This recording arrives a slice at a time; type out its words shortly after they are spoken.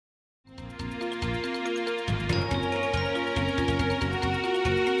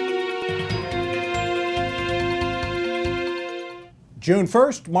June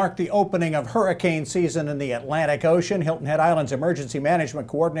 1st marked the opening of hurricane season in the Atlantic Ocean. Hilton Head Island's Emergency Management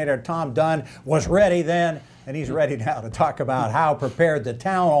Coordinator Tom Dunn was ready then, and he's ready now to talk about how prepared the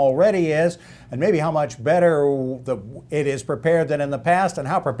town already is, and maybe how much better it is prepared than in the past, and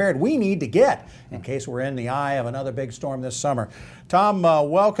how prepared we need to get in case we're in the eye of another big storm this summer. Tom,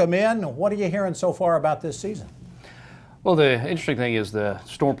 welcome in. What are you hearing so far about this season? Well, the interesting thing is the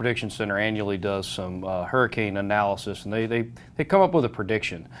Storm Prediction Center annually does some hurricane analysis, and they come up with a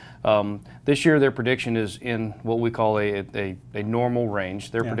prediction. This year their prediction is in what we call a normal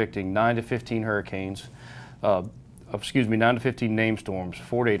range. They're predicting 9 to 15 hurricanes, 9 to 15 named storms,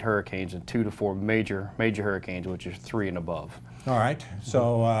 4 to 8 hurricanes, and 2 to 4 major hurricanes, which is 3 and above. All right,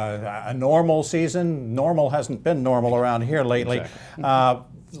 so a normal season. Normal hasn't been normal around here lately. Exactly.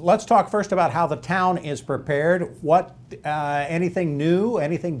 Let's talk first about how the town is prepared. What, anything new,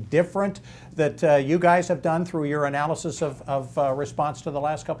 anything different that you guys have done through your analysis of response to the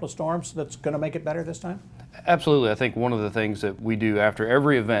last couple of storms that's going to make it better this time? Absolutely. I think one of the things that we do after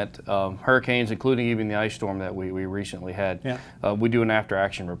every event, hurricanes, including even the ice storm that we recently had, we do an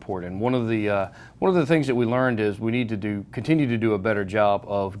after-action report. And one of the things that we learned is we need to continue to do a better job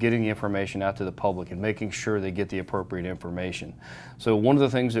of getting the information out to the public and making sure they get the appropriate information. So one of the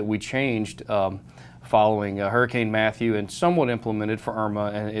things that we changed following Hurricane Matthew and somewhat implemented for Irma,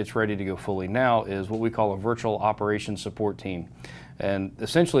 and it's ready to go fully now, is what we call a virtual operations support team. And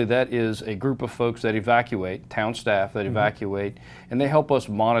essentially that is a group of folks that evacuate, town staff that evacuate, and they help us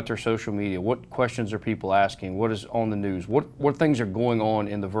monitor social media. What questions are people asking? What is on the news? What things are going on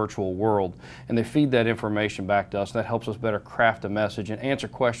in the virtual world? And they feed that information back to us, and that helps us better craft a message and answer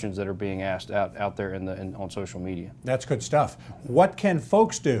questions that are being asked out there on social media. That's good stuff. What can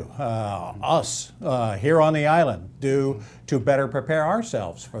folks do, us here on the island, do to better prepare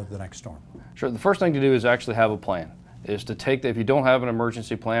ourselves for the next storm? Sure. The first thing to do is actually have a plan. Is to take that, if you don't have an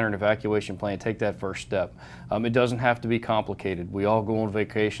emergency plan or an evacuation plan, take that first step. It doesn't have to be complicated. We all go on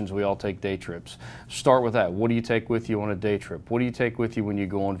vacations, we all take day trips. Start with that. What do you take with you on a day trip? What do you take with you when you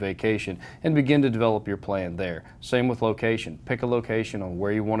go on vacation? And begin to develop your plan there. Same with location. Pick a location on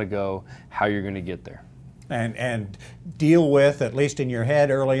where you want to go, how you're going to get there. And deal with, at least in your head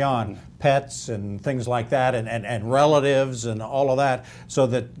early on, pets and things like that, and relatives and all of that, so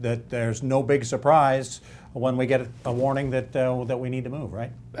that there's no big surprise when we get a warning that we need to move, right?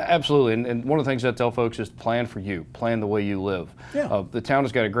 Absolutely, and one of the things I tell folks is plan for you, plan the way you live. Yeah. The town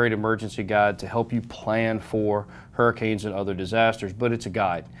has got a great emergency guide to help you plan for hurricanes and other disasters, but it's a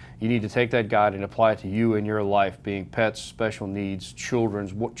guide. You need to take that guide and apply it to you and your life, being pets, special needs, children,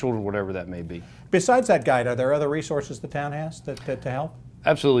 whatever that may be. Besides that guide, are there other resources the town has to help?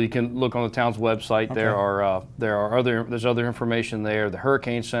 Absolutely. You can look on the town's website. Okay. There's other information there. The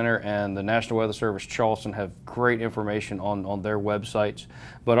Hurricane Center and the National Weather Service Charleston have great information on their websites.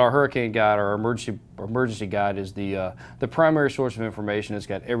 But our hurricane guide, our emergency guide, is the primary source of information. It's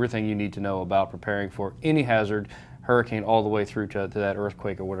got everything you need to know about preparing for any hazard, hurricane, all the way through to that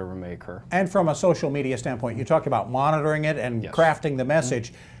earthquake or whatever may occur. And from a social media standpoint, you talked about monitoring it and crafting the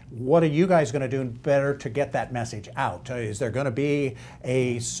message. What are you guys going to do better to get that message out? Is there going to be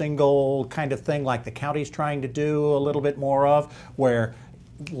a single kind of thing like the county's trying to do a little bit more of, where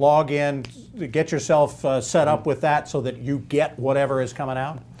log in, get yourself set up with that so that you get whatever is coming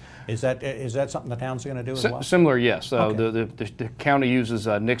out? Is that something the town's going to do as well? Similar, yes. Okay. The county uses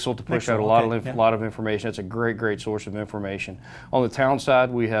Nixle to push out a lot of information. It's a great source of information. On the town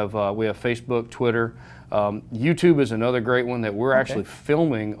side, we have Facebook, Twitter. YouTube is another great one that we're actually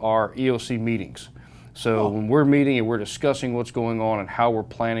filming our EOC meetings. So when we're meeting and we're discussing what's going on and how we're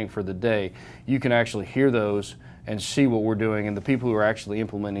planning for the day, you can actually hear those and see what we're doing and the people who are actually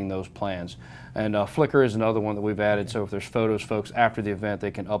implementing those plans. And Flickr is another one that we've added, so if there's photos, folks, after the event,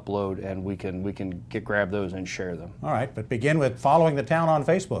 they can upload and we can grab those and share them. All right, but begin with following the town on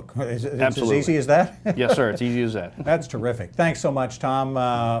Facebook. It's Absolutely. As easy as that? Yes, sir, it's easy as that. That's terrific. Thanks so much, Tom.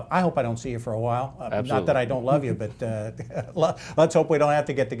 I hope I don't see you for a while. Not that I don't love you, but let's hope we don't have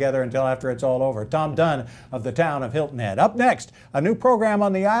to get together until after it's all over. Tom Dunn of the town of Hilton Head. Up next, a new program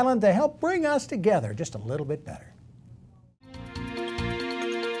on the island to help bring us together just a little bit better.